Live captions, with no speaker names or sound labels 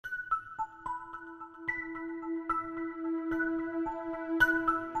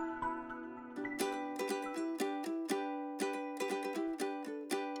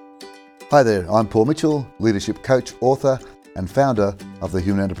Hi there, I'm Paul Mitchell, leadership coach, author and founder of The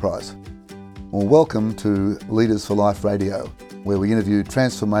Human Enterprise. Well, welcome to Leaders for Life Radio, where we interview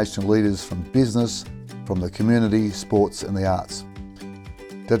transformational leaders from business, from the community, sports and the arts.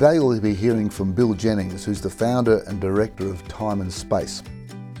 Today we'll be hearing from Bill Jennings, who's the founder and director of Time and Space.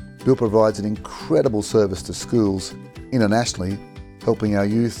 Bill provides an incredible service to schools internationally, helping our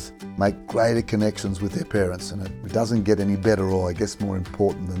youth make greater connections with their parents, and it doesn't get any better or I guess more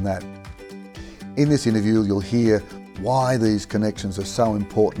important than that. In this interview you'll hear why these connections are so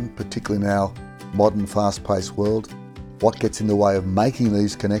important, particularly in our modern fast-paced world, what gets in the way of making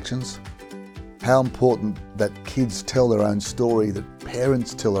these connections, how important that kids tell their own story, that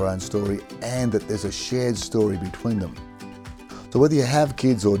parents tell their own story, and that there's a shared story between them. So whether you have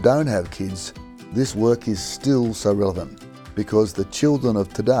kids or don't have kids, this work is still so relevant because the children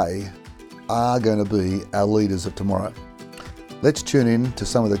of today are going to be our leaders of tomorrow. Let's tune in to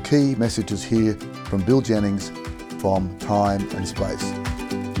some of the key messages here from Bill Jennings from Time and Space.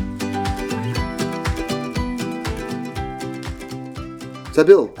 So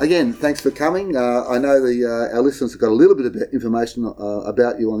Bill, again, thanks for coming. I know our listeners have got a little bit of information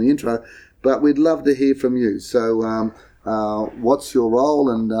about you on the intro, but we'd love to hear from you. So what's your role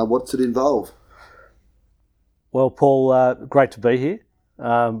and what's it involve? Well, Paul, great to be here.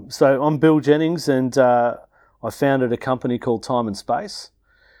 So I'm Bill Jennings, and I founded a company called Time and Space,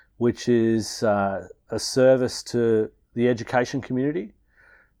 which is a service to the education community.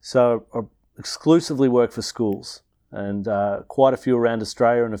 So I exclusively work for schools, and quite a few around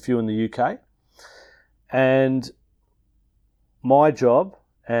Australia and a few in the UK. And my job,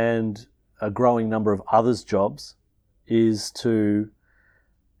 and a growing number of others' jobs, is to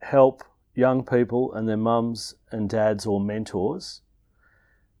help young people and their mums and dads or mentors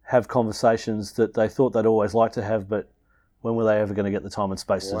have conversations that they thought they'd always like to have, but when were they ever going to get the time and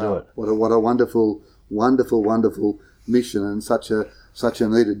space to do it? What a wonderful mission, and such a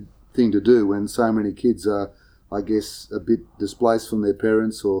needed thing to do when so many kids are, I guess, a bit displaced from their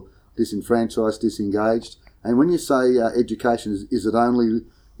parents or disenfranchised, disengaged. And when you say education, is it only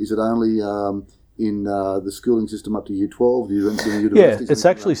in the schooling system up to year 12? Do you run universities? Yeah, it's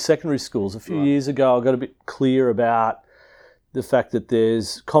actually secondary schools. A few years ago, I got a bit clear about the fact that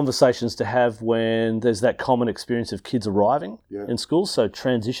there's conversations to have when there's that common experience of kids arriving in schools, so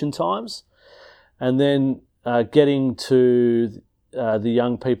transition times, and then getting to the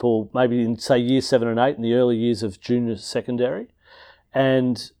young people maybe in, say, year 7 and 8 in the early years of junior secondary.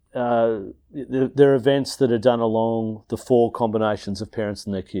 And there are events that are done along the 4 combinations of parents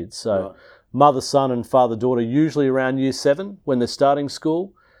and their kids. So mother, son and father, daughter, usually around year 7 when they're starting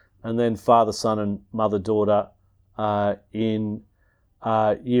school, and then father, son and mother, daughter in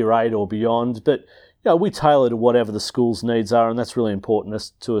year 8 or beyond. But we tailor to whatever the school's needs are, and that's really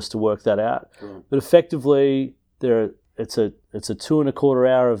important to us to work that out. Sure. But effectively, it's a 2.25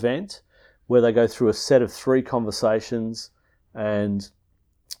 hour event where they go through a set of 3 conversations, and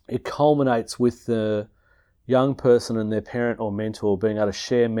it culminates with the young person and their parent or mentor being able to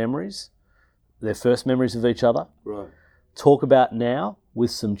share memories, their first memories of each other, talk about now with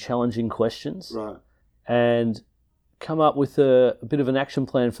some challenging questions, and come up with a bit of an action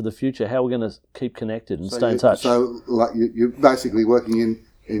plan for the future, how we're going to keep connected and stay in touch. So like you're basically working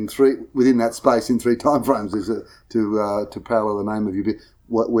in 3, within that space in 3 time frames, is it, to parallel the name of your bit,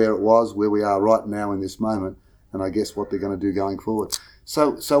 where it was, where we are right now in this moment, and I guess what they're going to do going forward.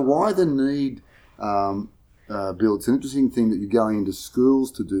 So why the need, Bill? It's an interesting thing that you're going into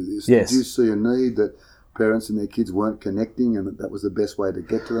schools to do this. Yes. Did you see a need that parents and their kids weren't connecting, and that was the best way to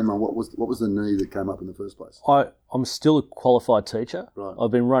get to them? And what was the need that came up in the first place? I'm still a qualified teacher. Right.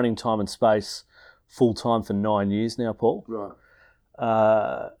 I've been running Time and Space full time for 9 years now, Paul.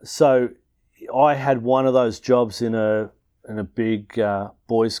 Right. So I had one of those jobs in a big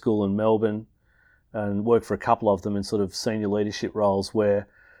boys' school in Melbourne, and worked for a couple of them in sort of senior leadership roles where,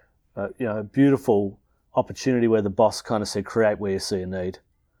 a beautiful opportunity where the boss kind of said, create where you see a need.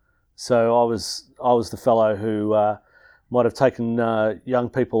 So I was the fellow who might have taken young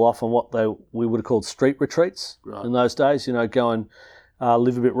people off on what we would have called street retreats in those days. Go and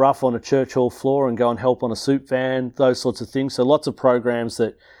live a bit rough on a church hall floor and go and help on a soup van, those sorts of things. So lots of programs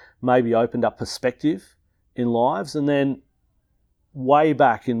that maybe opened up perspective in lives. And then way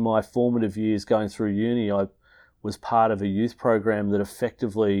back in my formative years going through uni, I was part of a youth program that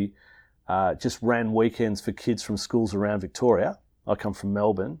effectively just ran weekends for kids from schools around Victoria. I come from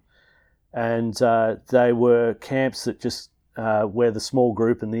Melbourne. And they were camps that just where the small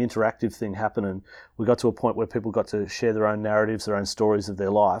group and the interactive thing happened, and we got to a point where people got to share their own narratives, their own stories of their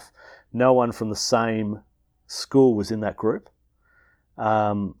life. No one from the same school was in that group.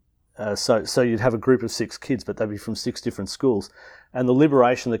 So you'd have a group of 6 kids, but they'd be from 6 different schools. And the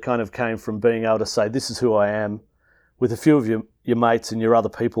liberation that kind of came from being able to say, this is who I am, with a few of your mates and your other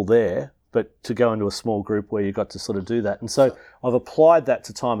people there, but to go into a small group where you got to sort of do that. And so I've applied that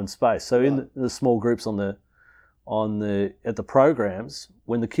to time and space. So in the small groups at the programs,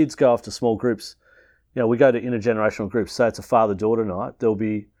 when the kids go off to small groups, we go to intergenerational groups. Say it's a father-daughter night, there'll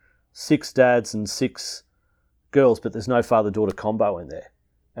be 6 dads and 6 girls, but there's no father-daughter combo in there.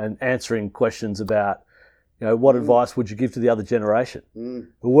 And answering questions about, what advice would you give to the other generation? It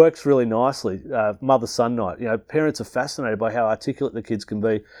works really nicely. Mother-son night. Parents are fascinated by how articulate the kids can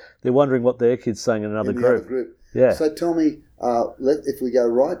be. They're wondering what their kid's saying in another group. Yeah. So tell me, if we go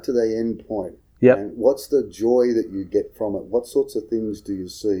right to the end point, yep. And what's the joy that you get from it? What sorts of things do you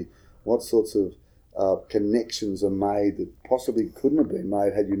see? What sorts of connections are made that possibly couldn't have been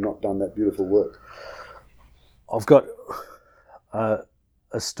made had you not done that beautiful work? I've got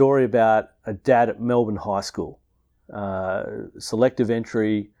a story about a dad at Melbourne High School, selective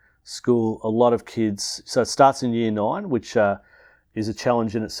entry school, a lot of kids. So it starts in year 9, which is a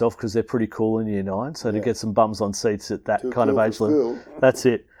challenge in itself because they're pretty cool in year 9. So to get some bums on seats at that kind of age level, that's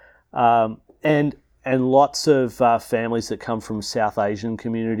it. And lots of families that come from South Asian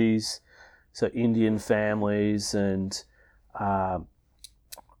communities, so Indian families, and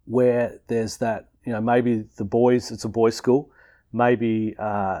where there's that, maybe the boys, it's a boys' school, maybe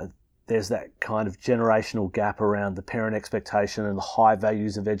there's that kind of generational gap around the parent expectation and the high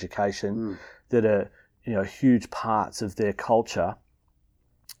values of education that are, huge parts of their culture.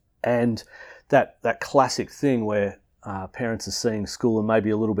 And that classic thing where parents are seeing school and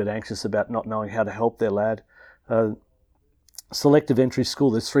maybe a little bit anxious about not knowing how to help their lad. Selective entry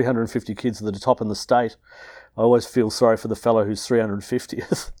school, there's 350 kids at the top in the state. I always feel sorry for the fellow who's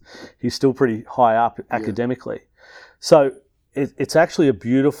 350th. He's still pretty high up academically. So it's actually a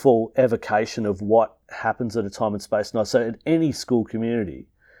beautiful evocation of what happens at a time and space night. So at any school community,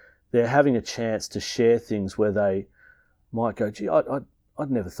 they're having a chance to share things where they might go, gee, I'd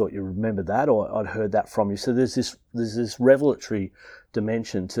never thought you remembered that, or I'd heard that from you. So there's this revelatory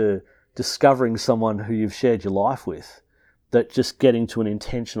dimension to discovering someone who you've shared your life with, that just getting to an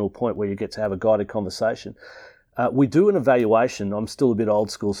intentional point where you get to have a guided conversation. We do an evaluation. I'm still a bit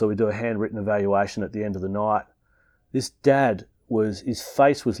old school, so we do a handwritten evaluation at the end of the night. This dad his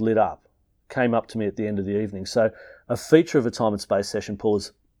face was lit up, came up to me at the end of the evening. So a feature of a time and space session, Paul,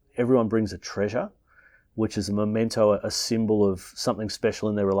 is everyone brings a treasure, which is a memento, a symbol of something special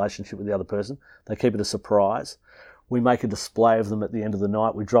in their relationship with the other person. They keep it a surprise. We make a display of them at the end of the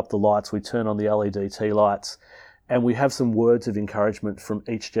night. We drop the lights, we turn on the LED tea lights, and we have some words of encouragement from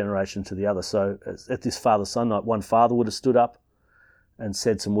each generation to the other. So at this father-son night, one father would have stood up and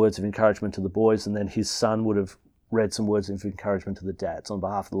said some words of encouragement to the boys, and then his son would have read some words of encouragement to the dads on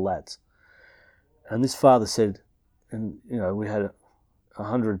behalf of the lads. And this father said, and we had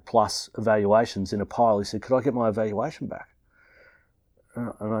 100 plus evaluations in a pile. He said, could I get my evaluation back?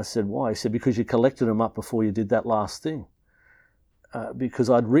 And I said, why? He said, because you collected them up before you did that last thing. Because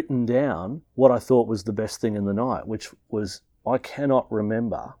I'd written down what I thought was the best thing in the night, which was, I cannot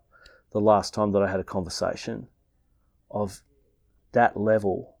remember the last time that I had a conversation of that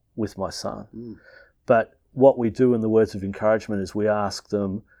level with my son. But what we do in the words of encouragement is we ask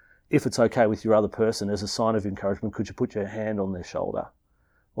them, if it's okay with your other person, as a sign of encouragement, could you put your hand on their shoulder?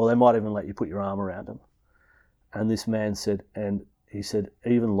 Or they might even let you put your arm around them. And this man said, he said,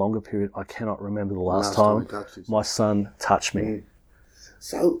 even longer period, I cannot remember the last time my son touched me.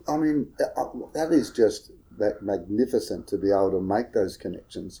 So, I mean, that is just that magnificent to be able to make those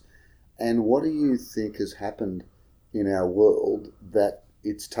connections. And what do you think has happened in our world that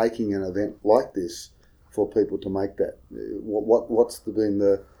it's taking an event like this for people to make that?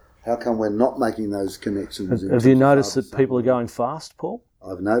 How come we're not making those connections? Have you noticed that people are going fast, Paul?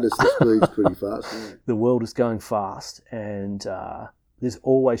 I've noticed the speed's pretty fast. Yeah. The world is going fast, and there's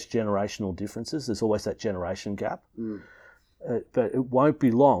always generational differences. There's always that generation gap. But it won't be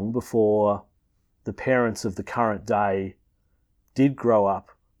long before the parents of the current day did grow up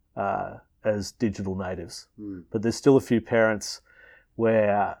as digital natives. But there's still a few parents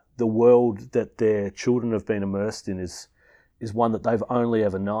where the world that their children have been immersed in is one that they've only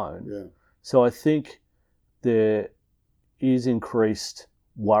ever known. Yeah. So I think there is increased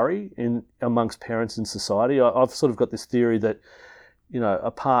worry amongst parents in society. I've sort of got this theory that,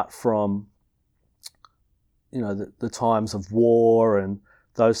 apart from, the times of war and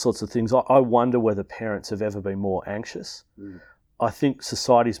those sorts of things, I wonder whether parents have ever been more anxious. I think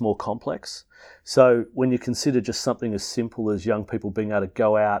society's more complex. So when you consider just something as simple as young people being able to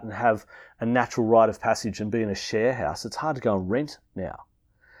go out and have a natural rite of passage and be in a share house, it's hard to go and rent now.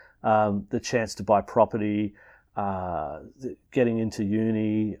 the chance to buy property, getting into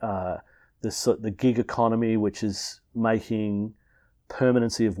uni, the gig economy, which is making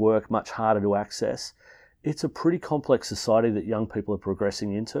permanency of work much harder to access. It's a pretty complex society that young people are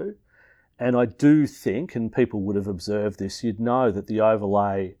progressing into. And I do think, and people would have observed this, you'd know that the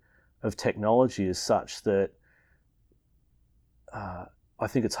overlay of technology is such that I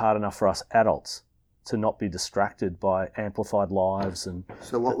think it's hard enough for us adults to not be distracted by amplified lives. And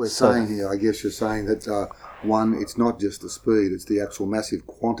so what we're saying here, I guess you're saying that, one, it's not just the speed, it's the actual massive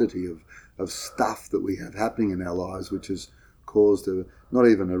quantity of stuff that we have happening in our lives, which has caused not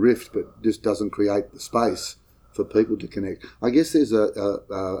even a rift, but just doesn't create the space for people to connect. I guess there's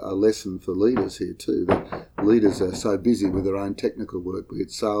a lesson for leaders here too, that leaders are so busy with their own technical work, be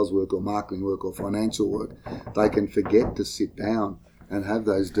it sales work or marketing work or financial work, they can forget to sit down and have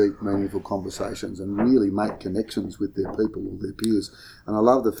those deep, meaningful conversations and really make connections with their people or their peers. And I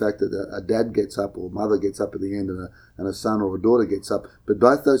love the fact that a dad gets up or mother gets up at the end and a son or a daughter gets up, but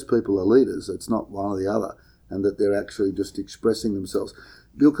both those people are leaders. It's not one or the other, and that they're actually just expressing themselves.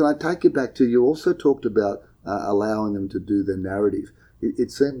 Bill, can I take you back to, you also talked about allowing them to do their narrative.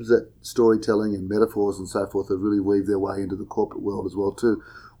 It seems that storytelling and metaphors and so forth have really weaved their way into the corporate world as well too.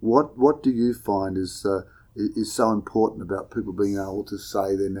 What do you find is so important about people being able to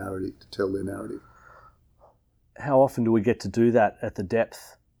say their narrative, to tell their narrative? How often do we get to do that at the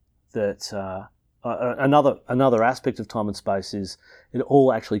depth that another aspect of time and space is it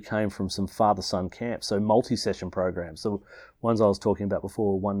all actually came from some father-son camps, so multi-session programs. The ones I was talking about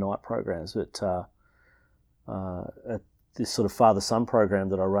before were one-night programs, but at this sort of father-son program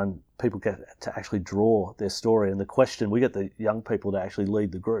that I run, people get to actually draw their story, and the question, we get the young people to actually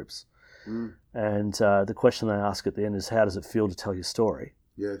lead the groups. Mm. And the question they ask at the end is, how does it feel to tell your story?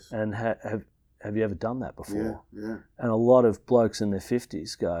 Yes. And have you ever done that before? Yeah. And a lot of blokes in their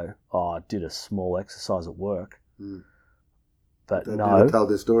 50s go, oh, I did a small exercise at work. Mm. But they no. Never told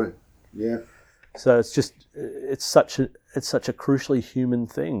their story. Yeah. So it's such a crucially human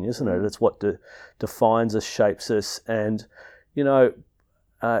thing, isn't it? It's what defines us, shapes us, and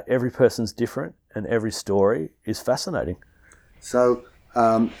every person's different, and every story is fascinating. So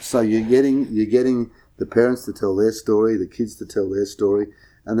you're getting the parents to tell their story, the kids to tell their story,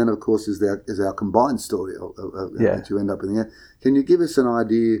 and then of course is our combined story that you end up in the end. Can you give us an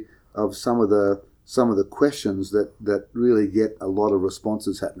idea of some of the questions that really get a lot of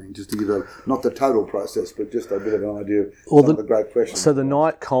responses happening, just to give not the total process, but just a bit of an idea of some of the great questions. So the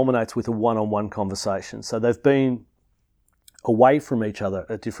night culminates with a one-on-one conversation. So they've been away from each other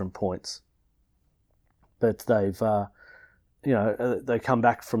at different points, but they've, they come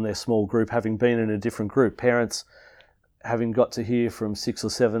back from their small group having been in a different group. Parents having got to hear from 6 or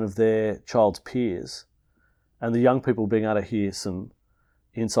 7 of their child's peers, and the young people being able to hear some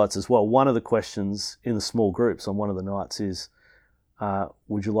insights as well. One of the questions in the small groups on one of the nights is,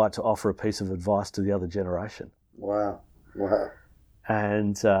 would you like to offer a piece of advice to the other generation? Wow.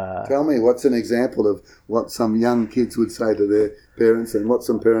 And tell me, what's an example of what some young kids would say to their parents and what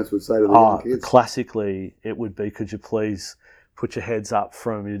some parents would say to their young kids? Classically, it would be, could you please put your heads up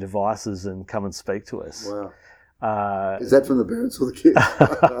from your devices and come and speak to us? Wow. Is that from the parents or the kids?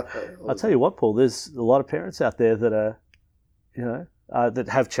 I'll tell you what, Paul, there's a lot of parents out there that are, that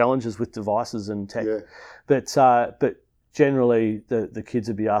have challenges with devices and tech. Yeah. But generally the kids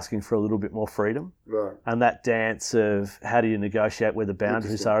would be asking for a little bit more freedom. Right. And that dance of how do you negotiate where the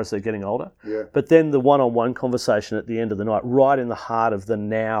boundaries are as they're getting older. Yeah. But then the one-on-one conversation at the end of the night, right in the heart of the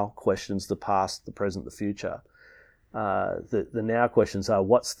now questions, the past, the present, the future. The now questions are,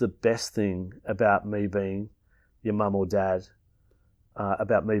 what's the best thing about me being your mum or dad,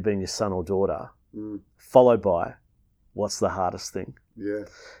 about me being your son or daughter, followed by, what's the hardest thing? Yeah.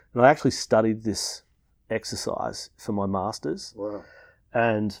 And I actually studied this exercise for my master's. Wow.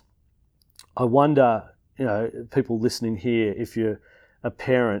 And I wonder, people listening here, if you're a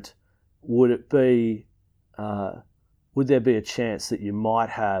parent, would there be a chance that you might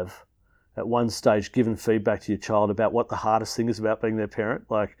have at one stage given feedback to your child about what the hardest thing is about being their parent?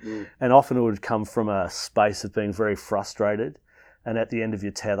 And often it would come from a space of being very frustrated and at the end of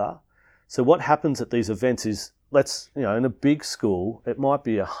your tether. So what happens at these events is, in a big school, it might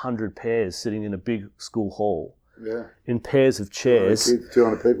be 100 pairs sitting in a big school hall. Yeah. In pairs of chairs.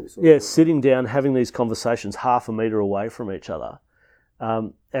 200 people. Yeah, sitting down, having these conversations half a metre away from each other.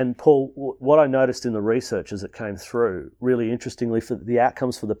 And Paul, what I noticed in the research as it came through, really interestingly, for the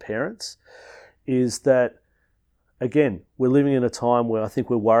outcomes for the parents, is that, again, we're living in a time where I think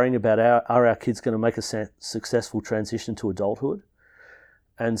we're worrying about are our kids going to make a successful transition to adulthood?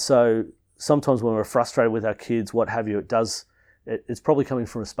 And so sometimes when we're frustrated with our kids, what have you, it does it's probably coming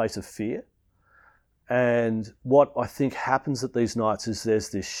from a space of fear. And what I think happens at these nights is there's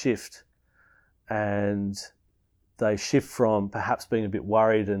this shift, and they shift from perhaps being a bit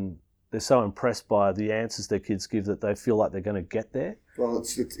worried, and they're so impressed by the answers their kids give that they feel like they're going to get there. Well,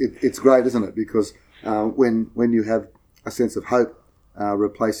 it's great, isn't it? Because when you have a sense of hope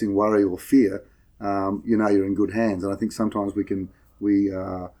replacing worry or fear, you know you're in good hands. And I think sometimes we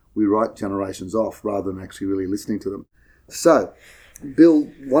write generations off rather than actually really listening to them. So, Bill,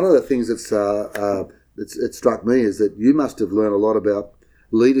 one of the things it struck me is that you must have learned a lot about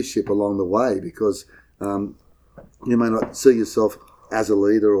leadership along the way, because you may not see yourself as a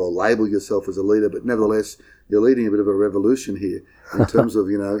leader or label yourself as a leader, but nevertheless you're leading a bit of a revolution here in terms of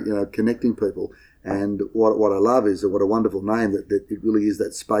you know connecting people. And what I love is that what a wonderful name that it really is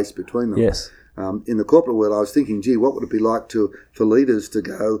that space between them. Yes. In the corporate world, I was thinking, gee, what would it be like for leaders to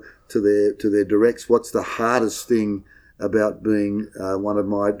go to their directs? What's the hardest thing about being one of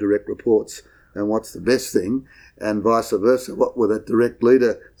my direct reports, and what's the best thing, and vice versa? What would that direct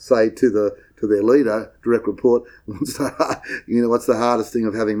leader say to their leader, direct report? What's the hardest thing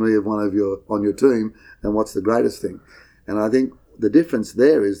of having me as one of on your team, and what's the greatest thing? And I think the difference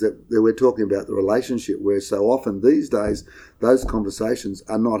there is that we're talking about the relationship, where so often these days those conversations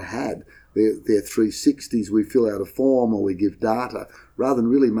are not had. They're 360s. We fill out a form or we give data rather than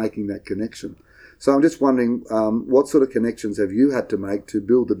really making that connection. So I'm just wondering, what sort of connections have you had to make to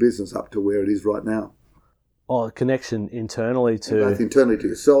build the business up to where it is right now? Oh, connection internally to... Both internally to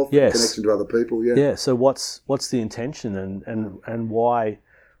yourself, yes. Connection to other people, yeah. Yeah, so what's the intention, and why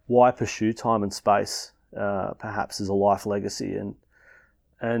pursue time and space, perhaps as a life legacy?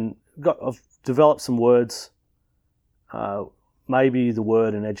 And I've developed some words. Maybe the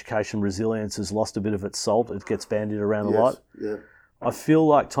word in education resilience has lost a bit of its salt. It gets bandied around a lot. Yeah. I feel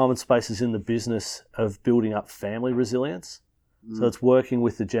like time and space is in the business of building up family resilience. So it's working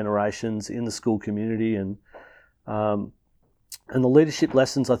with the generations in the school community, and the leadership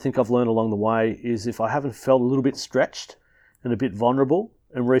lessons I think I've learned along the way is if I haven't felt a little bit stretched and a bit vulnerable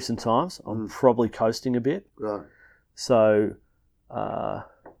in recent times, I'm probably coasting a bit. Right. So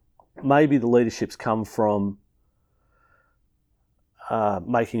maybe the leadership's come from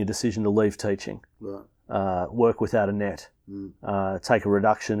making a decision to leave teaching, right. Work without a net, take a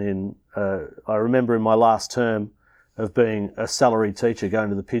reduction in... I remember in my last term of being a salaried teacher going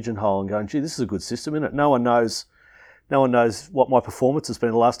to the pigeonhole and going, gee, this is a good system, isn't it? No one knows what my performance has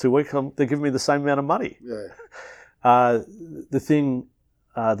been the last 2 weeks. They're giving me the same amount of money. Yeah. The thing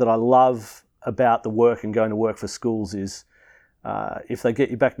that I love about the work and going to work for schools is if they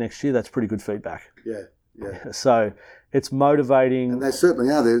get you back next year, that's pretty good feedback. Yeah. Yeah. So it's motivating. And they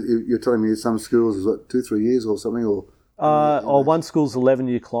certainly are. You're telling me some schools is what, 2-3 years or something, or one school's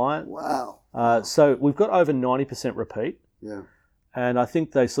 11-year client. Wow. So we've got over 90% repeat. Yeah. And I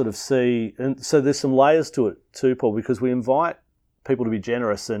think they sort of see, and so there's some layers to it too, Paul, because we invite people to be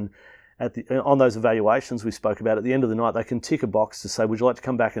generous, and on those evaluations we spoke about, at the end of the night, they can tick a box to say, would you like to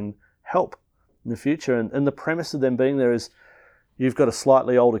come back and help in the future? And the premise of them being there is, you've got a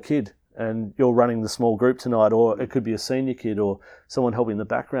slightly older kid and you're running the small group tonight, or it could be a senior kid or someone helping in the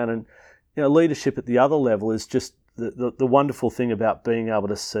background. And leadership at the other level is just the wonderful thing about being able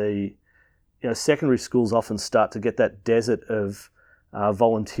to see, secondary schools often start to get that desert of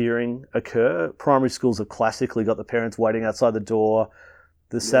volunteering occur. Primary schools have classically got the parents waiting outside the door,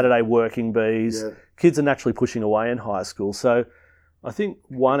 the Saturday working bees. Yeah. Kids are naturally pushing away in high school. So I think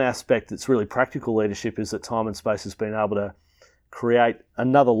one aspect that's really practical leadership is that time and space has been able to create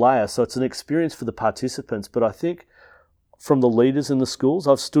another layer. So it's an experience for the participants, but I think from the leaders in the schools,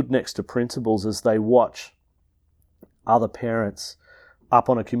 I've stood next to principals as they watch other parents up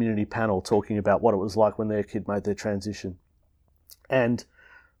on a community panel talking about what it was like when their kid made their transition. And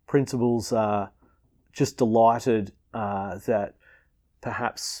principals are just delighted that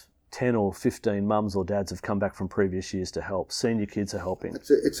perhaps 10 or 15 mums or dads have come back from previous years to help. Senior kids are helping.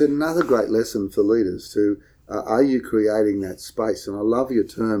 It's another great lesson for leaders to, are you creating that space? And I love your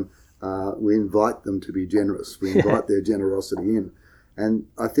term, we invite them to be generous. We invite their generosity in. And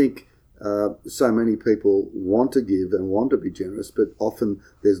I think so many people want to give and want to be generous, but often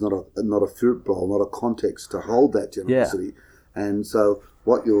there's not a fruit bowl, not a context to hold that generosity. Yeah. And so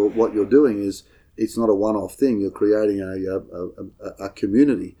what you're doing is, it's not a one-off thing. You're creating a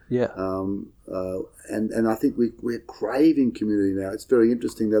community. Yeah. And I think we're craving community now. It's very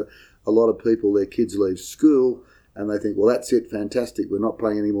interesting that a lot of people, their kids leave school and they think, well, that's it, fantastic. We're not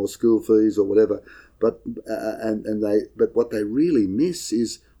paying any more school fees or whatever. But what they really miss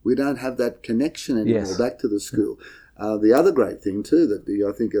is we don't have that connection anymore back to the school. The other great thing too that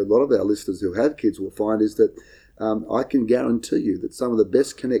I think a lot of our listeners who have kids will find is that I can guarantee you that some of the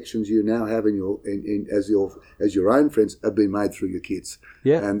best connections you now have as your own friends have been made through your kids.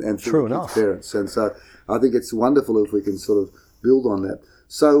 Yeah, and through true your enough. kids' parents. And so I think it's wonderful if we can sort of build on that.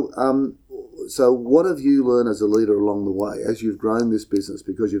 So what have you learned as a leader along the way as you've grown this business?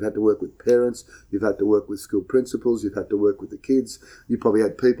 Because you've had to work with parents, you've had to work with school principals, you've had to work with the kids. You probably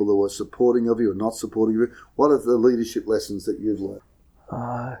had people that were supporting of you or not supporting you. What are the leadership lessons that you've learned?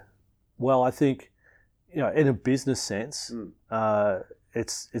 Well, I think, in a business sense,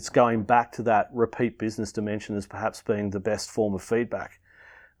 it's going back to that repeat business dimension as perhaps being the best form of feedback.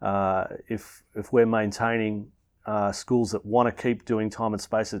 If we're maintaining schools that want to keep doing time and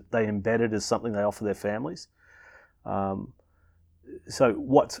space, that they embed it as something they offer their families. So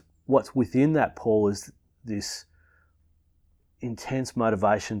what's within that, Paul, is this intense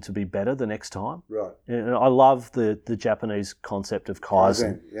motivation to be better the next time. Right. And I love the Japanese concept of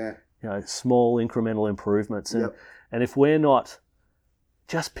Kaizen. Yeah. Small incremental improvements. And, Yep. and if we're not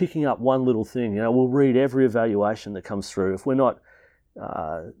just picking up one little thing, we'll read every evaluation that comes through. If we're not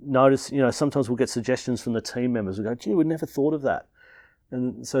notice, sometimes we'll get suggestions from the team members. We go, gee, we'd never thought of that.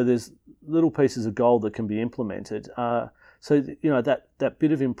 And so there's little pieces of gold that can be implemented. That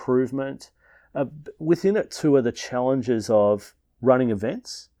bit of improvement. Within it too are the challenges of running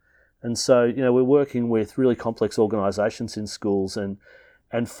events. And so, we're working with really complex organisations in schools and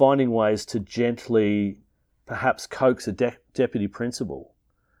finding ways to gently perhaps coax a deputy principal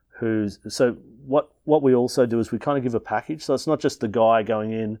what we also do is we kind of give a package. So it's not just the guy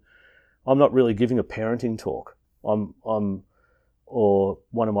going in. I'm not really giving a parenting talk. Or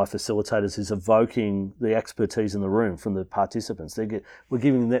one of my facilitators is evoking the expertise in the room from the participants. We're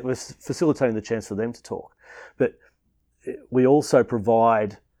facilitating the chance for them to talk. But we also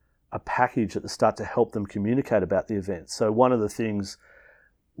provide a package at the start to help them communicate about the event. So one of the things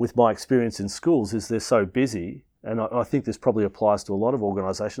with my experience in schools is they're so busy, and I think this probably applies to a lot of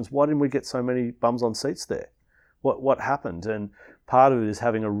organisations. Why didn't we get so many bums on seats there? What happened? And part of it is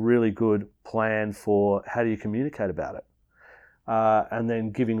having a really good plan for how do you communicate about it. And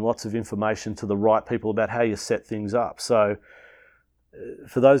then giving lots of information to the right people about how you set things up. So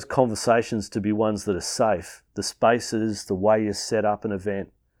for those conversations to be ones that are safe, the spaces, the way you set up an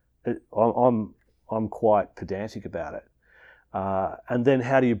event, I'm quite pedantic about it. And then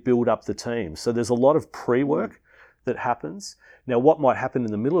how do you build up the team? So there's a lot of pre-work that happens. Now, what might happen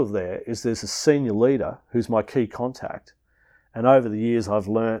in the middle of there is there's a senior leader who's my key contact. And over the years, I've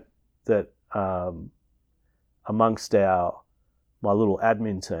learnt that amongst my little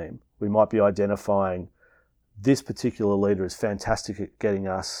admin team, we might be identifying this particular leader is fantastic at getting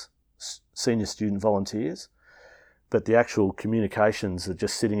us senior student volunteers, but the actual communications are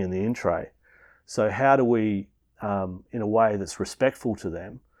just sitting in the in tray. So how do we, in a way that's respectful to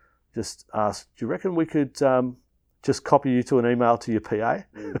them, just ask, do you reckon we could just copy you to an email to your PA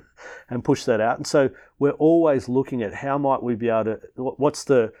and push that out? And so we're always looking at how might we be able to, what's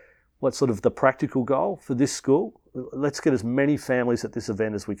sort of the practical goal for this school? Let's get as many families at this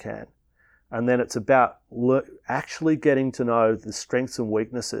event as we can. And then it's about actually getting to know the strengths and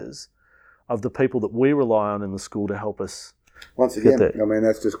weaknesses of the people that we rely on in the school to help us. Once again, I mean,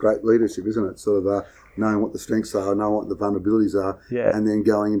 that's just great leadership, isn't it? Sort of knowing what the strengths are, knowing what the vulnerabilities are, and then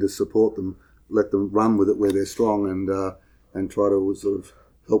going in to support them, let them run with it where they're strong, and try to sort of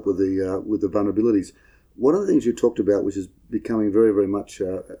help with the vulnerabilities. One of the things you talked about, which is becoming very, very much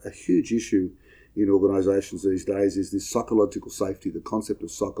a huge issue in organisations these days, is this psychological safety, the concept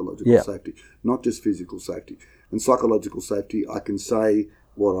of psychological safety, not just physical safety. And psychological safety, I can say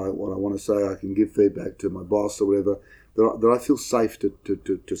what I want to say, I can give feedback to my boss or whatever, that I feel safe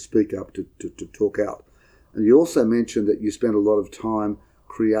to speak up, to talk out. And you also mentioned that you spend a lot of time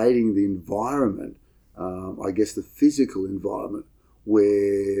creating the environment, I guess the physical environment,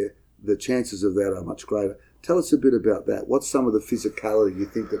 where the chances of that are much greater. Tell us a bit about that. What's some of the physicality you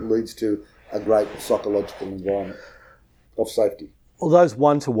think that leads to a great psychological environment of safety? Well, those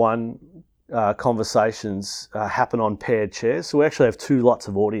one-to-one conversations happen on paired chairs. So we actually have two lots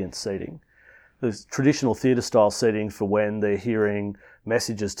of audience seating. There's traditional theatre style seating for when they're hearing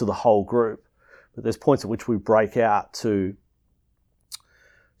messages to the whole group. But there's points at which we break out to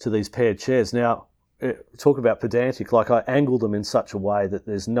these paired chairs. Now, talk about pedantic, like I angle them in such a way that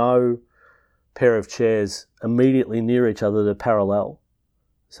there's no pair of chairs immediately near each other that are parallel.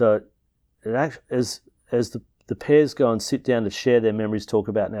 So it actually, as the pairs go and sit down to share their memories, talk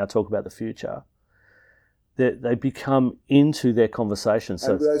about the future, they become into their conversation.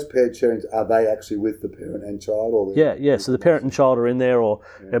 So and those paired sharings, are they actually with the parent and child? Or yeah. So the parent and child are in there, or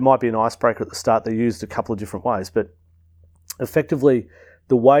it might be an icebreaker at the start. They're used a couple of different ways, but effectively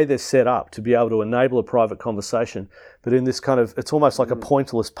the way they're set up to be able to enable a private conversation, but in this kind of, it's almost like a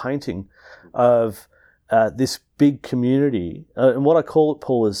pointillist painting of this big community. And what I call it,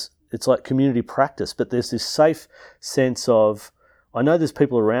 Paul, is it's like community practice, but there's this safe sense of, I know there's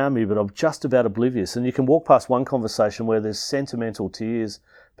people around me, but I'm just about oblivious. And you can walk past one conversation where there's sentimental tears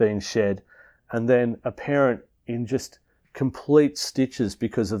being shed, and then a parent in just complete stitches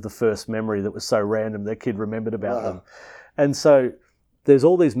because of the first memory that was so random their kid remembered about them. And so there's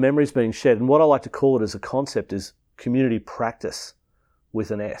all these memories being shed. And what I like to call it as a concept is community practice with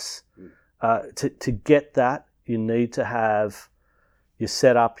an S. To get that, you need to have your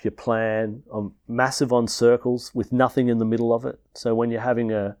setup, your plan, massive on circles with nothing in the middle of it. So when you're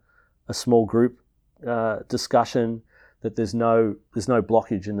having a small group discussion, that there's no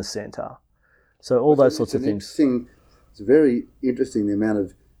blockage in the centre. So all those sorts of things. It's very interesting the amount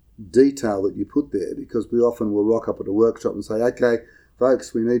of detail that you put there, because we often will rock up at a workshop and say, okay,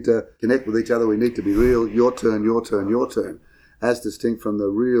 folks, we need to connect with each other, we need to be real, your turn, your turn, your turn, as distinct from the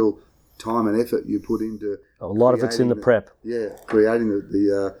real time and effort you put into a lot of it's in the prep. Yeah, creating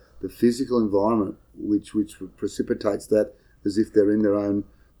the physical environment which precipitates that as if they're in their own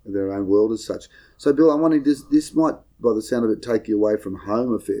world as such. So, Bill, I'm wondering, this might, by the sound of it, take you away from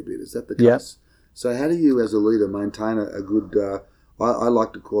home a fair bit. Is that the case? Yep. So how do you, as a leader, maintain a good, I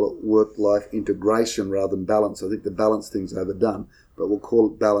like to call it work-life integration rather than balance. I think the balance thing's overdone, but we'll call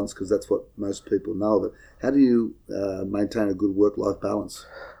it balance because that's what most people know of it. How do you maintain a good work-life balance?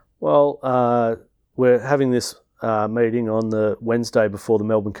 Well, we're having this meeting on the Wednesday before the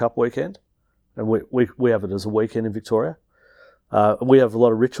Melbourne Cup weekend, and we have it as a weekend in Victoria. We have a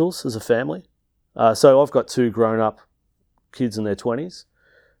lot of rituals as a family. So I've got 2 grown-up kids in their 20s,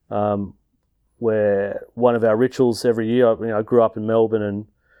 where one of our rituals every year, I grew up in Melbourne,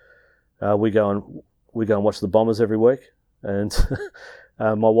 and we go and watch the Bombers every week. And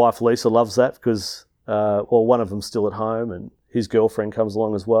my wife Lisa loves that because, one of them's still at home and his girlfriend comes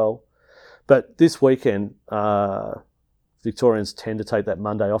along as well. But this weekend, Victorians tend to take that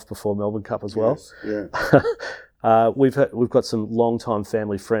Monday off before Melbourne Cup as well. Yes, yeah. We've got some long-time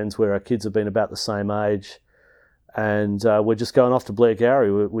family friends where our kids have been about the same age, and we're just going off to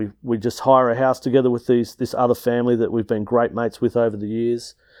Blairgowrie. We just hire a house together with this other family that we've been great mates with over the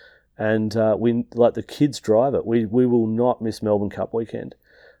years, and we like the kids drive it. We will not miss Melbourne Cup weekend,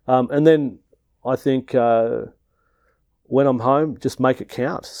 and then I think when I'm home, just make it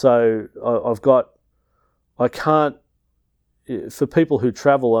count. So I can't, for people who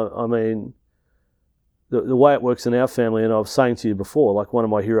travel. I mean, the way it works in our family, and I was saying to you before, like one of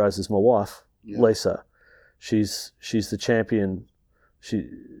my heroes is my wife, Lisa. She's the champion. She's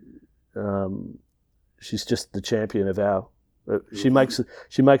just the champion of our. She makes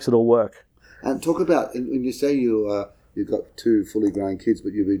it all work. And talk about, when you say you've got 2 fully grown kids,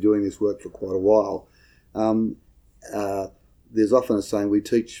 but you've been doing this work for quite a while. There's often a saying, we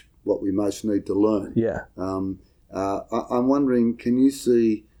teach what we most need to learn. Yeah. I'm wondering, can you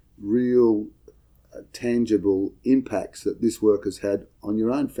see real tangible impacts that this work has had on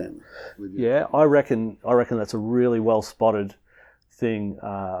your own family? Yeah, I reckon that's a really well spotted thing.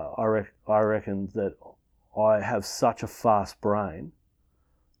 I reckon that I have such a fast brain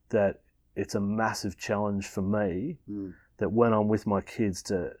that it's a massive challenge for me that when I'm with my kids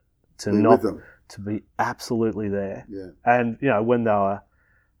to be absolutely there. Yeah. And when they were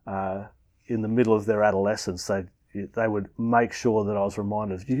in the middle of their adolescence, they would make sure that I was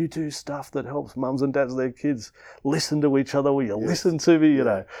reminded, you do stuff that helps mums and dads, their kids listen to each other. Will you listen to me?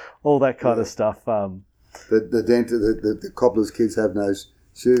 All that kind of stuff. The cobbler's kids have no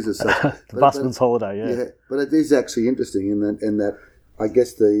shoes as such. The busman's holiday, yeah. But it is actually interesting in that I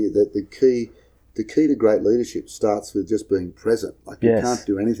guess the key to great leadership starts with just being present. Like you can't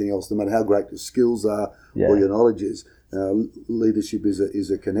do anything else, no matter how great your skills are or your knowledge is. Leadership is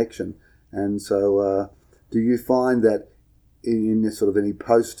a connection, and so. Do you find that in this sort of any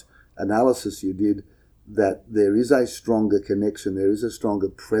post-analysis you did that there is a stronger connection, there is a stronger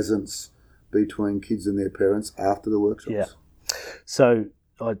presence between kids and their parents after the workshops? Yeah. So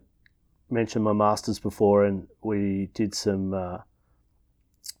I mentioned my masters before, and we did some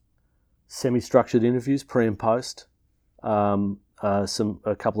semi-structured interviews, pre and post, a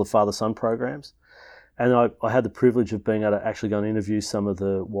couple of father-son programs. And I had the privilege of being able to actually go and interview some of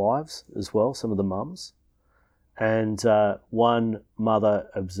the wives as well, some of the mums. And one mother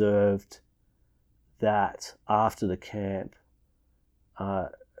observed that after the camp,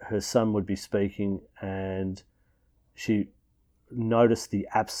 her son would be speaking and she noticed the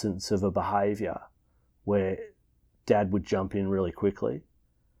absence of a behaviour where dad would jump in really quickly.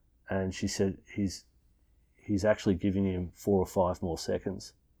 And she said, he's he's actually giving him 4 or 5 more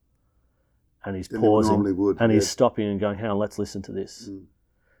seconds. And he's Than pausing normally would, and yeah. he's stopping and going, hang on, let's listen to this.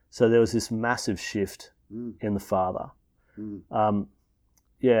 So there was this massive shift in the father. And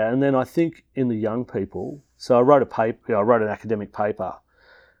then I think in the young people, so I wrote an academic paper,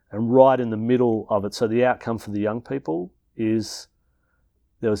 and right in the middle of it, so the outcome for the young people is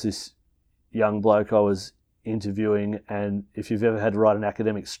there was this young bloke I was interviewing, and if you've ever had to write an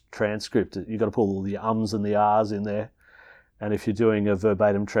academic transcript, you've got to put all the ums and the ahs in there. And if you're doing a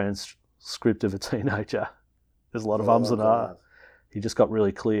verbatim transcript of a teenager, there's a lot of ums and ahs. He just got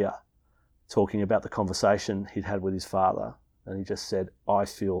really clear talking about the conversation he'd had with his father. And he just said, I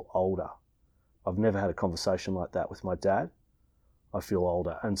feel older. I've never had a conversation like that with my dad. I feel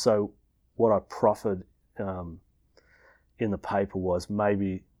older. And so what I proffered in the paper was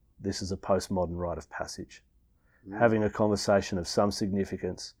maybe this is a postmodern rite of passage. Having a conversation of some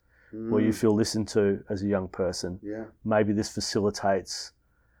significance where you feel listened to as a young person. Maybe this facilitates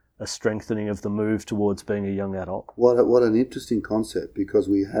a strengthening of the move towards being a young adult. What an interesting concept, because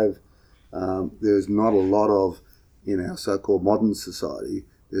we have, there's not a lot of, in our so-called modern society,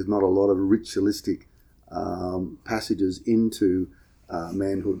 there's not a lot of ritualistic passages into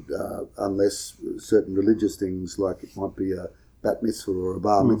manhood, unless certain religious things, like it might be a bat mitzvah or a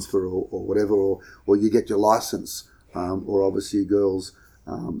bar mitzvah or whatever, or you get your license, or obviously girls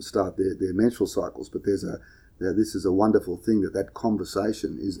start their menstrual cycles. But this is a wonderful thing, that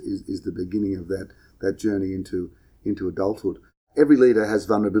conversation is the beginning of that journey into adulthood. Every leader has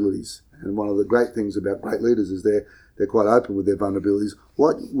vulnerabilities, and one of the great things about great leaders is they're quite open with their vulnerabilities.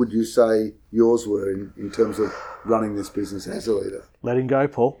 What would you say yours were in terms of running this business as a leader? Letting go,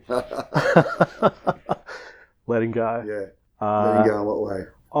 Paul. Letting go. Yeah. Letting go in what way?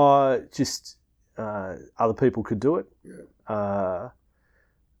 Other people could do it. Yeah.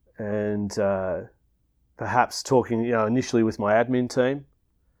 And perhaps talking, initially with my admin team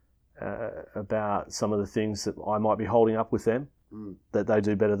about some of the things that I might be holding up with them, that they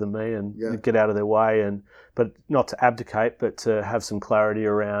do better than me, and get out of their way, but not to abdicate, but to have some clarity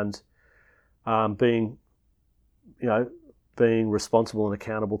around being responsible and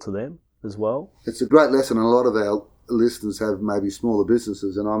accountable to them as well. It's a great lesson, and a lot of our listeners have maybe smaller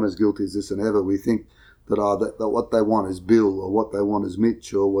businesses, and I'm as guilty as this than ever. We think that what they want is Bill, or what they want is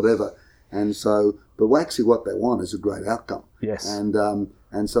Mitch, or whatever, and so, but actually what they want is a great outcome. Yes.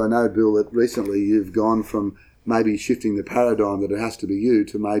 And so I know, Bill, that recently you've gone from maybe shifting the paradigm that it has to be you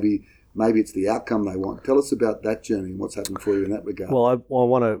to maybe it's the outcome they want. Tell us about that journey and what's happened for you in that regard. Well, I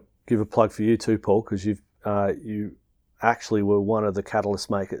want to give a plug for you too, Paul, because you actually were one of the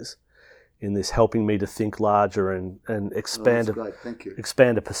catalyst makers in this, helping me to think larger and expand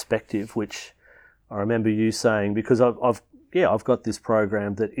expand a perspective, which I remember you saying, because I've got this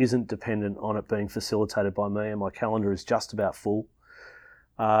program that isn't dependent on it being facilitated by me, and my calendar is just about full.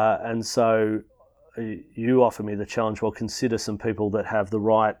 And so you offer me the challenge, well, consider some people that have the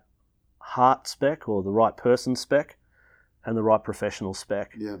right heart spec, or the right person spec, and the right professional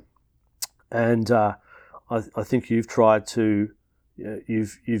spec. Yeah. And I think you've tried to,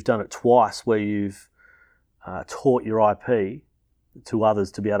 you've done it twice, where you've taught your IP to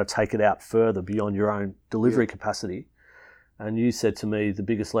others to be able to take it out further beyond your own delivery capacity. And you said to me, the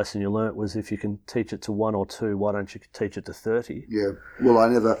biggest lesson you learnt was, if you can teach it to 1 or 2, why don't you teach it to 30? Yeah. Well, I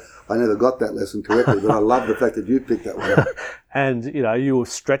never got that lesson correctly, but I love the fact that you picked that one up. And, you were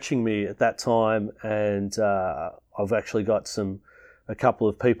stretching me at that time, and I've actually got a couple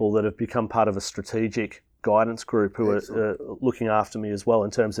of people that have become part of a strategic guidance group who are looking after me as well,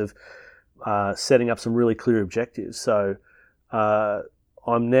 in terms of setting up some really clear objectives. So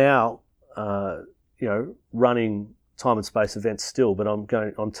I'm now, running time and space events still, but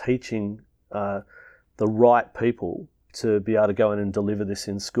I'm teaching the right people to be able to go in and deliver this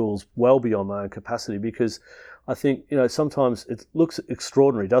in schools well beyond my own capacity, because I think, sometimes it looks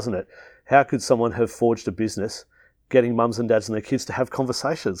extraordinary, doesn't it? How could someone have forged a business getting mums and dads and their kids to have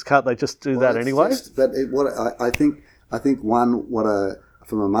conversations? Can't they just do that anyway? I think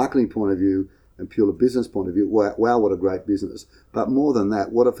from a marketing point of view and pure business point of view, wow, what a great business. But more than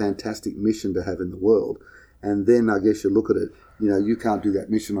that, what a fantastic mission to have in the world. And then I guess you look at it, you can't do that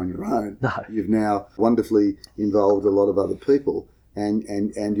mission on your own. No. You've now wonderfully involved a lot of other people, and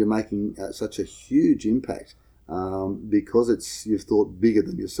you're making such a huge impact because you've thought bigger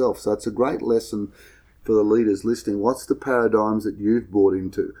than yourself. So it's a great lesson for the leaders listening. What's the paradigms that you've bought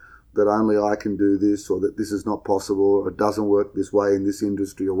into, that only I can do this, or that this is not possible, or it doesn't work this way in this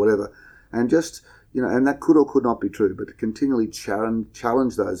industry, or whatever. And just, and that could or could not be true, but to continually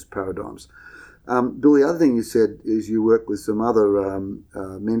challenge those paradigms. Bill, the other thing you said is you work with some other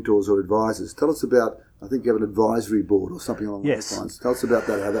mentors or advisors. Tell us about I think you have an advisory board or something along those lines. Tell us about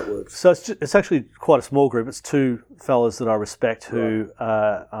that, how that works. So it's actually quite a small group. It's two fellas that I respect who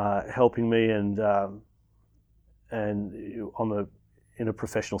are helping me and in a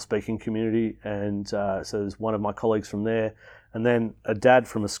professional speaking community. And so there's one of my colleagues from there, and then a dad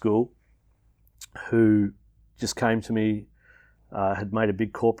from a school who just came to me, had made a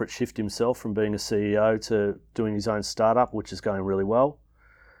big corporate shift himself from being a CEO to doing his own startup, which is going really well.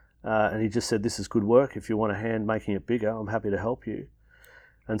 And he just said, "This is good work. If you want a hand making it bigger, I'm happy to help you."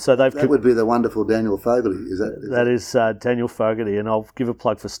 And so that would be the wonderful Daniel Fogarty, is that? That is Daniel Fogarty, and I'll give a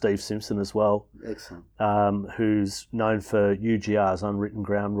plug for Steve Simpson as well. Excellent. Who's known for UGR's Unwritten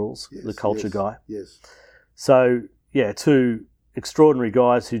Ground Rules, the culture guy. Yes. So yeah, two extraordinary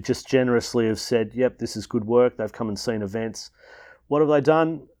guys who just generously have said, "Yep, this is good work." They've come and seen events. What have they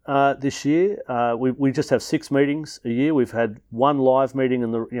done this year? We just have 6 meetings a year. We've had 1 live meeting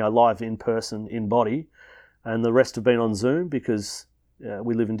and live in person, in body, and the rest have been on Zoom because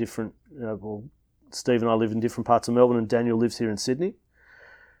we live in different. Steve and I live in different parts of Melbourne, and Daniel lives here in Sydney.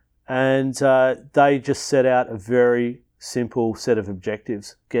 And they just set out a very simple set of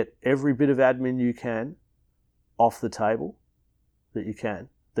objectives: get every bit of admin you can off the table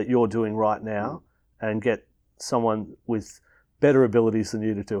that you're doing right now, and get someone with better abilities than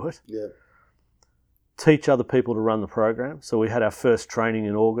you to do it. Yeah. Teach other people to run the program. So we had our first training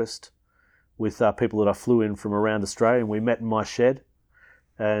in August with people that I flew in from around Australia, and we met in my shed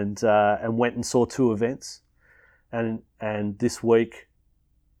and went and saw 2 events. And this week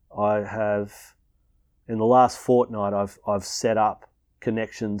I have, in the last fortnight, I've set up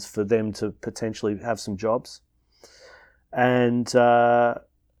connections for them to potentially have some jobs and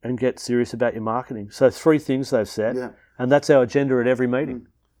get serious about your marketing. So 3 things they've said. Yeah. And that's our agenda at every meeting.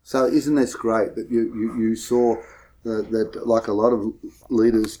 So isn't this great that you saw that like a lot of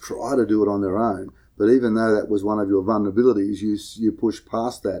leaders try to do it on their own, but even though that was one of your vulnerabilities, you pushed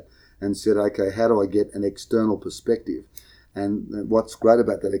past that and said, okay, how do I get an external perspective? And what's great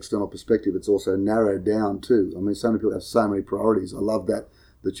about that external perspective, it's also narrowed down too. I mean, so many people have so many priorities. I love that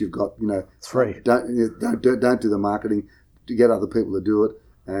you've got, 3. Don't do the marketing, to get other people to do it.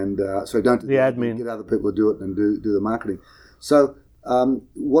 And so don't do the admin. Get other people to do it and do the marketing. So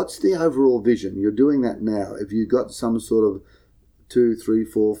what's the overall vision? You're doing that now. If you got some sort of 2, 3,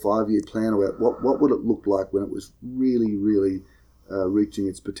 4, 5 year plan about what would it look like when it was really, really reaching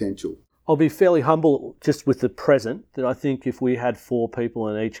its potential? I'll be fairly humble just with the present, that I think if we had 4 people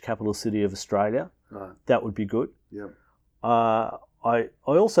in each capital city of Australia, that would be good. Yeah. I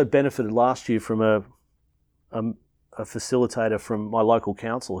also benefited last year from a facilitator from my local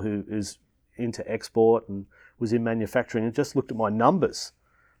council who is into export and was in manufacturing, and just looked at my numbers.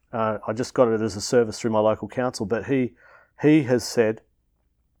 I just got it as a service through my local council, but he has said,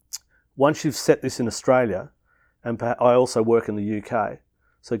 once you've set this in Australia, and I also work in the UK,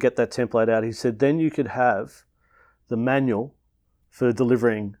 so get that template out, he said, then you could have the manual for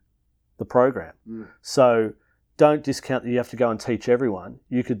delivering the program. So don't discount that you have to go and teach everyone.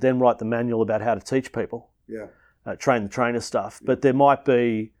 You could then write the manual about how to teach people. Yeah. Train the trainer stuff. But there might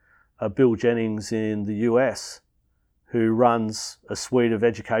be a Bill Jennings in the US who runs a suite of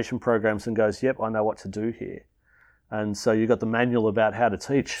education programs and goes, yep, I know what to do here. And so you've got the manual about how to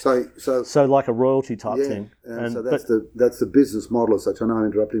teach. So like a royalty type thing. And so that's the business model as such. I know I'm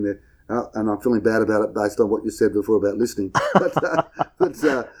interrupting there, and I'm feeling bad about it based on what you said before about listening.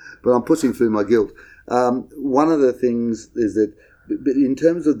 But I'm pushing through my guilt. One of the things is that, but in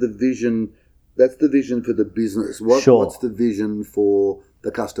terms of the vision, that's the vision for the business. What's the vision for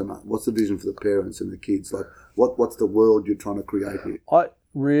the customer? What's the vision for the parents and the kids? Like, what's the world you're trying to create here? I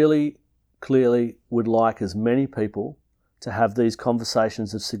really clearly would like as many people to have these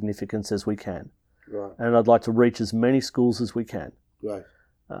conversations of significance as we can. Right. And I'd like to reach as many schools as we can. Right.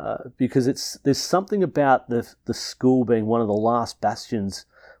 Because there's something about the school being one of the last bastions,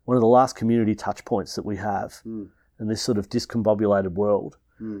 one of the last community touch points that we have in this sort of discombobulated world.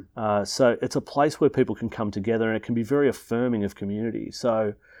 So it's a place where people can come together, and it can be very affirming of community.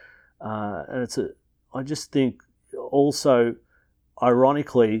 So, and I just think also,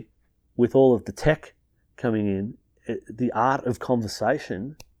 ironically, with all of the tech coming in, the art of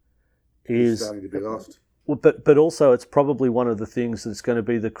conversation is starting to be lost. But also, it's probably one of the things that's going to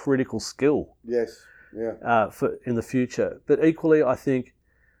be the critical skill. Yes. Yeah. For in the future. But equally, I think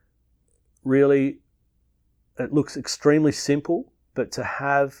really it looks extremely simple, but to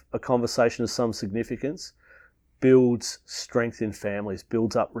have a conversation of some significance builds strength in families,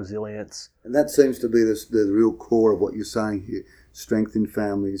 builds up resilience. And that seems to be the real core of what you're saying here. Strength in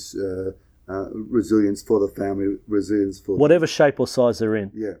families, resilience for the family, resilience for whatever shape or size they're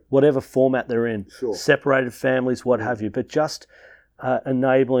in, whatever format they're in, separated families, what have you, but just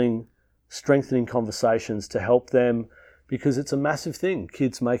enabling, strengthening conversations to help them, because it's a massive thing.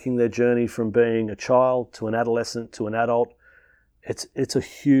 Kids making their journey from being a child to an adolescent to an adult, it's a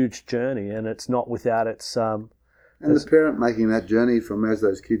huge journey, and it's not without its... and the parent making that journey from as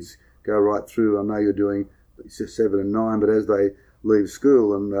those kids go right through, I know you're doing 7 and 9, but as they leave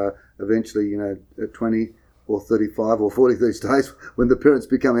school and eventually, at 20 or 35 or 40 these days, when the parents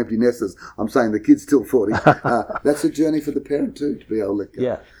become empty nesters, I'm saying the kid's still 40, that's a journey for the parent too, to be able to let go.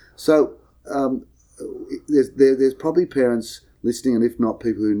 Yeah. So there's probably parents listening, and if not,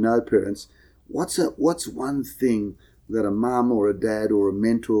 people who know parents. What's one thing that a mum or a dad or a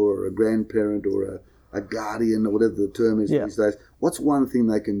mentor or a grandparent or a guardian or whatever the term is these days, what's one thing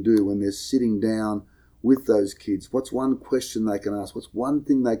they can do when they're sitting down with those kids? What's one question they can ask? What's one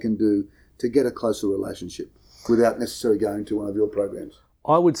thing they can do to get a closer relationship without necessarily going to one of your programs?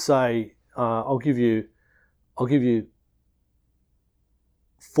 I would say I'll give you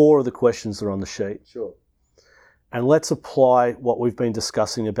 4 of the questions that are on the sheet. Sure. And let's apply what we've been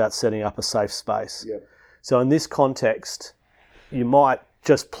discussing about setting up a safe space. Yep. So in this context, you might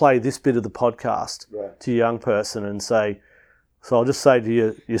just play this bit of the podcast to a young person and say, so I'll just say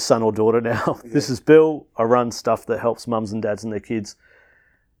to your son or daughter now, this is Bill. I run stuff that helps mums and dads and their kids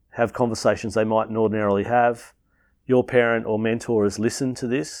have conversations they mightn't ordinarily have. Your parent or mentor has listened to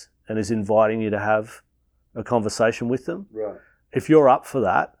this and is inviting you to have a conversation with them. Right. If you're up for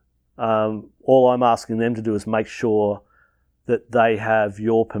that, all I'm asking them to do is make sure that they have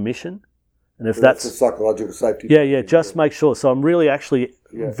your permission. And if that's the psychological safety. Just make sure. So I'm really actually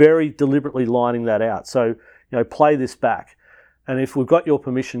very deliberately lining that out. So, play this back. And if we've got your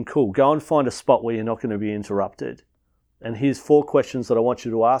permission, cool. Go and find a spot where you're not going to be interrupted. And here's 4 questions that I want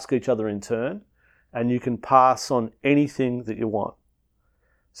you to ask each other in turn. And you can pass on anything that you want.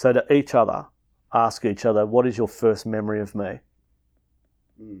 So to each other, ask each other, what is your first memory of me?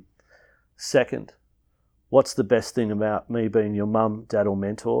 Second, what's the best thing about me being your mum, dad or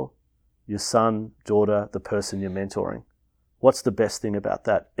mentor? Your son, daughter, the person you're mentoring. What's the best thing about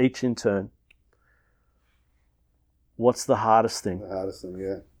that? Each in turn. What's the hardest thing? The hardest thing,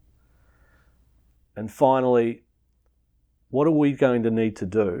 yeah. And finally, what are we going to need to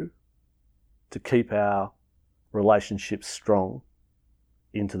do to keep our relationships strong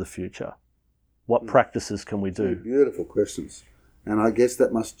into the future? What practices can we do? Beautiful questions. And I guess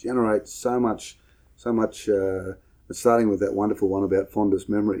that must generate so much, starting with that wonderful one about fondest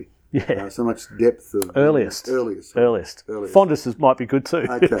memory. Yeah. So much depth of... Earliest. Fondest might be good too.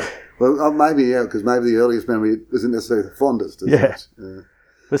 Okay. Well, maybe, because maybe the earliest memory isn't necessarily the fondest.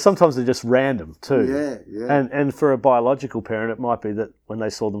 But sometimes they're just random too. Yeah. And for a biological parent, it might be that when they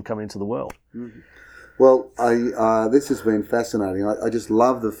saw them come into the world. Mm-hmm. Well, this has been fascinating. I just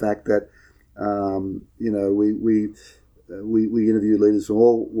love the fact that, we interview leaders from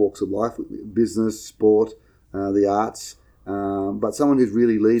all walks of life, business, sport, the arts, but someone who's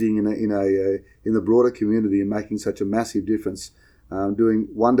really leading in the broader community and making such a massive difference, doing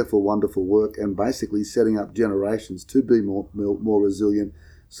wonderful work, and basically setting up generations to be more resilient,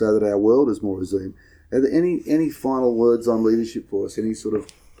 so that our world is more resilient. Are there any final words on leadership for us? Any sort of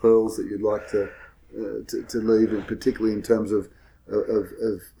pearls that you'd like to leave, and particularly in terms of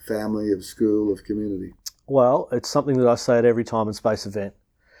family, of school, of community? Well, it's something that I say at every time and space event,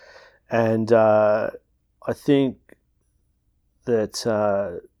 and I think that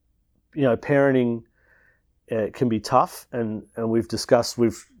parenting can be tough, and we've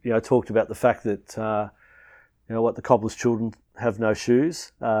talked about the fact that what the cobbler's children have no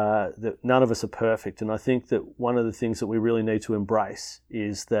shoes. That none of us are perfect, and I think that one of the things that we really need to embrace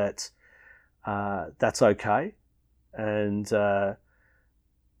is that that's okay, and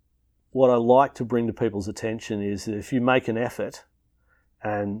what I like to bring to people's attention is that if you make an effort,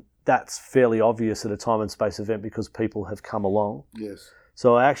 and that's fairly obvious at a time and space event because people have come along. Yes.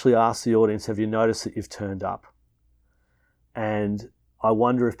 So I actually asked the audience, have you noticed that you've turned up? And I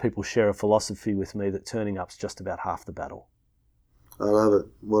wonder if people share a philosophy with me that turning up's just about half the battle. I love it.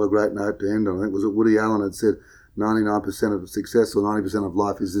 What a great note to end on. I think was it Woody Allen had said 99% of success or 90% of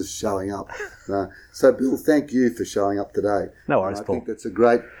life is just showing up. So Bill, thank you for showing up today. No worries, Paul. I think that's a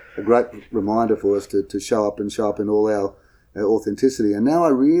great reminder for us to show up in all our authenticity. And now I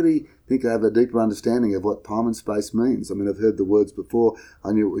really think I have a deeper understanding of what time and space means. I mean, I've heard the words before.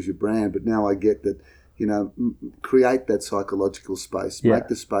 I knew it was your brand, but now I get that, create that psychological space, make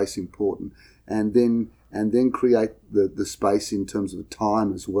the space important, and then create the space in terms of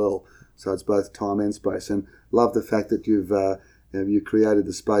time as well. So it's both time and space. And love the fact that you've you created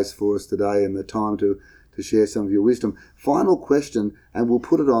the space for us today and the time to share some of your wisdom. Final question, and we'll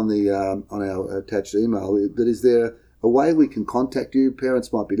put it on the on our attached email, but is there a way we can contact you?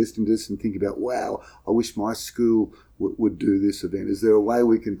 Parents might be listening to this and think about, wow, I wish my school would do this event. Is there a way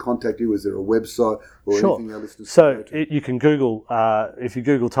we can contact you? Is there a website or anything our listeners can go to? You can Google, if you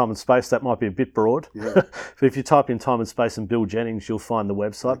Google Time and Space, that might be a bit broad. Yeah. But if you type in Time and Space and Bill Jennings, you'll find the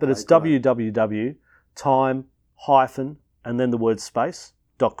website. Okay, but it's www.time- and then the word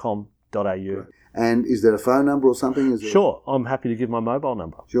space.com.au. Right. And is there a phone number or something? Sure, I'm happy to give my mobile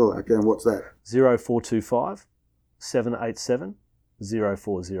number. Sure, okay, and what's that? 0425 787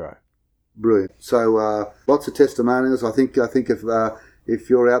 040. Brilliant. So lots of testimonials. I think if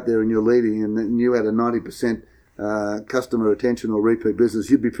you're out there and you're leading and you had a 90% customer attention or repeat business,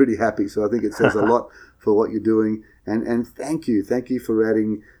 you'd be pretty happy. So I think it says a lot for what you're doing. And thank you for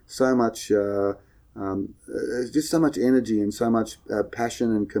adding so much, just so much energy and so much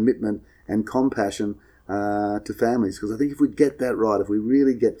passion and commitment and compassion to families. Because I think if we get that right, if we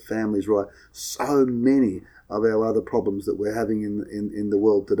really get families right, so many of our other problems that we're having in the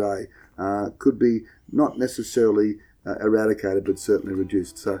world today could be not necessarily eradicated, but certainly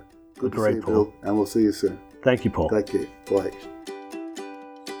reduced. So good to see you, Bill, and we'll see you soon. Thank you, Paul. Take care. Bye.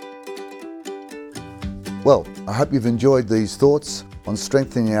 Well, I hope you've enjoyed these thoughts on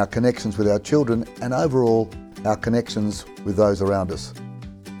strengthening our connections with our children and overall our connections with those around us.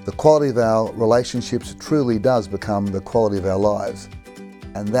 The quality of our relationships truly does become the quality of our lives,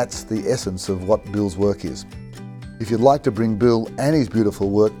 and that's the essence of what Bill's work is. If you'd like to bring Bill and his beautiful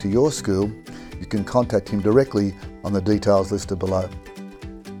work to your school, you can contact him directly on the details listed below.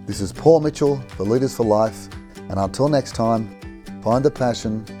 This is Paul Mitchell for Leaders for Life, and until next time, find the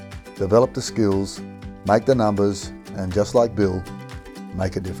passion, develop the skills, make the numbers, and just like Bill,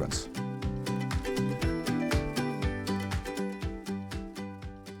 make a difference.